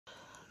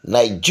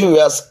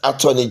Nigeria's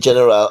Attorney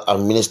General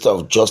and Minister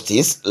of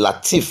Justice,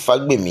 Lateef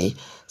Fagbemi,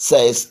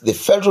 says the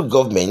federal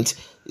government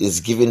is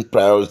giving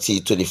priority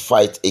to the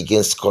fight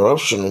against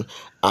corruption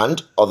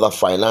and other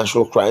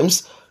financial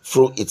crimes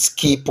through its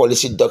key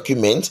policy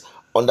document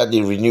under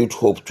the Renewed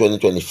Hope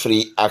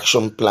 2023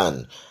 Action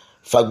Plan.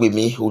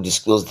 Fagbemi, who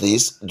disclosed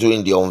this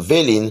during the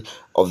unveiling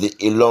of the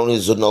Ilorin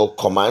Zonal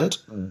Command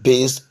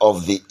based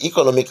of the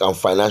Economic and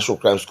Financial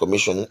Crimes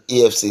Commission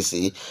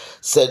 (EFCC),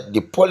 said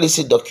the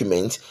policy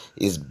document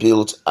is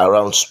built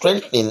around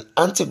strengthening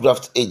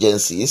anti-graft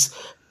agencies,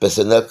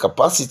 personnel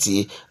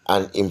capacity,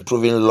 and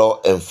improving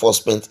law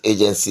enforcement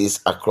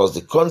agencies across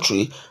the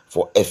country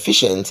for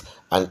efficient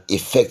and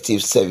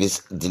effective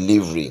service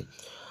delivery.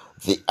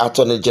 The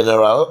Attorney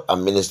General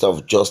and Minister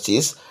of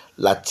Justice,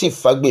 Lateef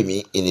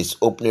Fagbemi, in his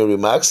opening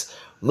remarks,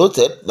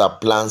 noted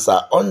that plans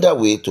are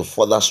underway to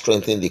further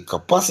strengthen the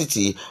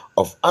capacity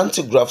of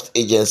anti-graft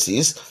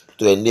agencies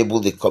to enable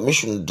the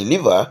Commission to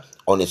deliver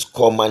on its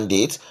core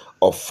mandate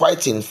of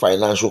fighting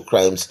financial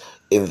crimes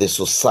in the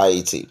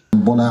society.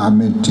 Bola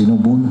Ahmed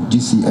Tinubu,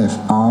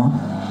 GCFR,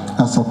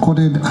 has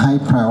accorded high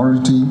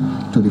priority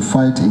to the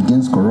fight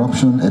against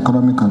corruption,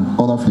 economic and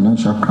other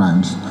financial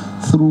crimes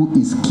through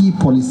its key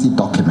policy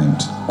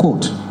document,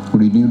 quote,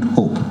 Renewed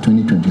Hope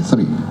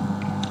 2023.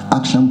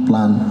 Action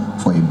Plan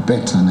for a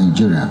Better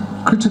Nigeria.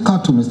 Critical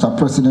to Mr.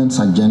 President's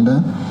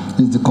agenda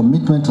is the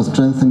commitment to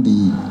strengthen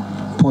the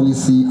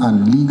policy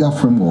and legal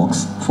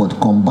frameworks for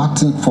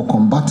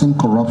combating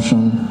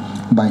corruption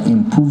by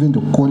improving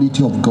the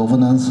quality of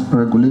governance,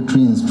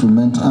 regulatory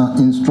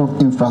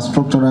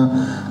infrastructural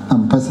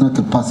and personal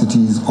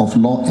capacities of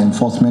law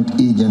enforcement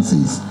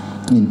agencies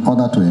in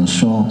order to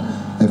ensure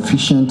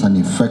efficient and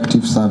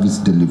effective service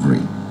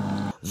delivery.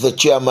 The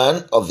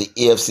chairman of the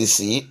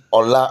EFCC,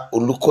 Ola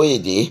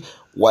Olukoyede,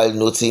 while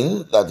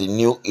noting that the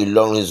new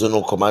Ilorin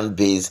Zonal Command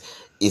base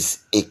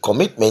is a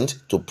commitment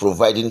to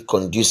providing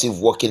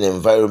conducive working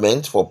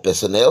environment for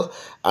personnel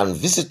and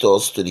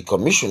visitors to the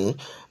Commission,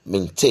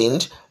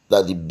 maintained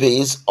that the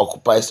base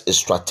occupies a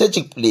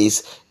strategic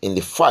place in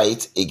the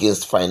fight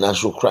against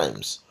financial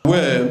crimes.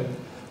 Where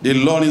the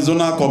Ilorin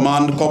Zonal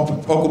Command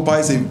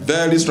occupies a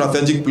very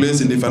strategic place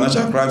in the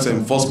financial crimes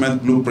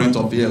enforcement blueprint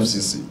of the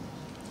EFCC.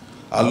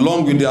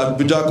 Along with the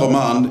Abuja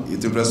Command,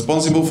 it is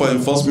responsible for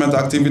enforcement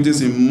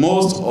activities in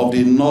most of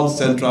the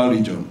north-central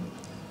region,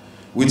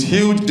 with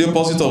huge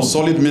deposits of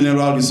solid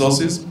mineral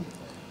resources,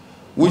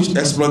 which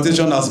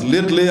exploitation has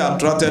lately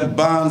attracted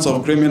bands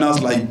of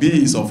criminals like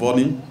bees of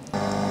honey.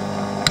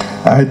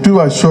 I do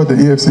assure the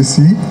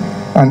EFCC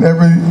and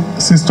every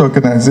sister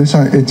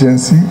organization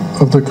agency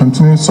of the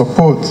continued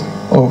support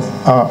of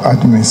our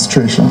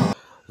administration.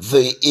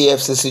 The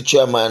EFCC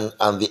chairman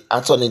and the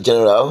Attorney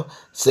General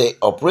say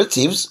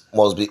operatives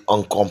must be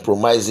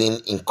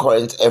uncompromising in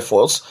current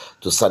efforts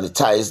to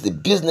sanitize the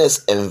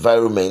business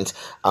environment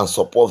and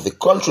support the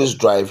country's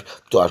drive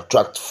to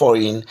attract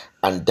foreign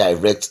and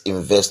direct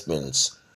investments.